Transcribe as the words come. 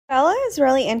is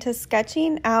really into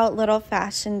sketching out little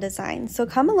fashion designs, so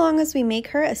come along as we make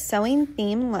her a sewing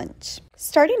themed lunch.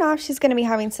 Starting off, she's going to be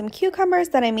having some cucumbers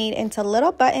that I made into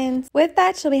little buttons. With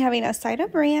that, she'll be having a side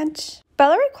of ranch.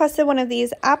 Bella requested one of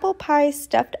these apple pie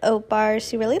stuffed oat bars.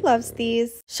 She really loves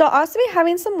these. She'll also be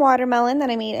having some watermelon that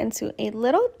I made into a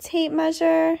little tape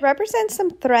measure. Represents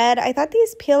some thread. I thought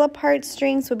these peel apart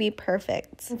strings would be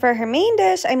perfect. And for her main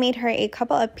dish, I made her a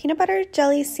couple of peanut butter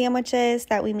jelly sandwiches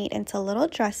that we made into little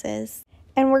dresses.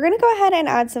 And we're going to go ahead and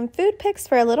add some food picks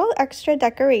for a little extra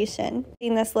decoration.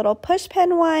 In this little push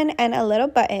pin one and a little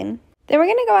button. Then we're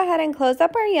going to go ahead and close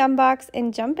up our Yum box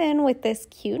and jump in with this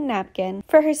cute napkin.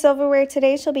 For her silverware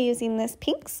today, she'll be using this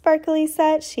pink sparkly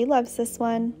set. She loves this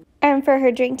one. And for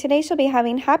her drink today, she'll be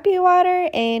having Happy Water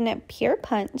in Pure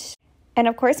Punch. And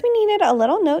of course, we needed a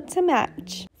little note to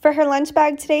match. For her lunch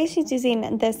bag today, she's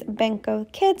using this Benko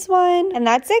Kids one. And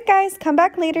that's it, guys. Come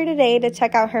back later today to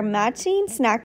check out her matching snack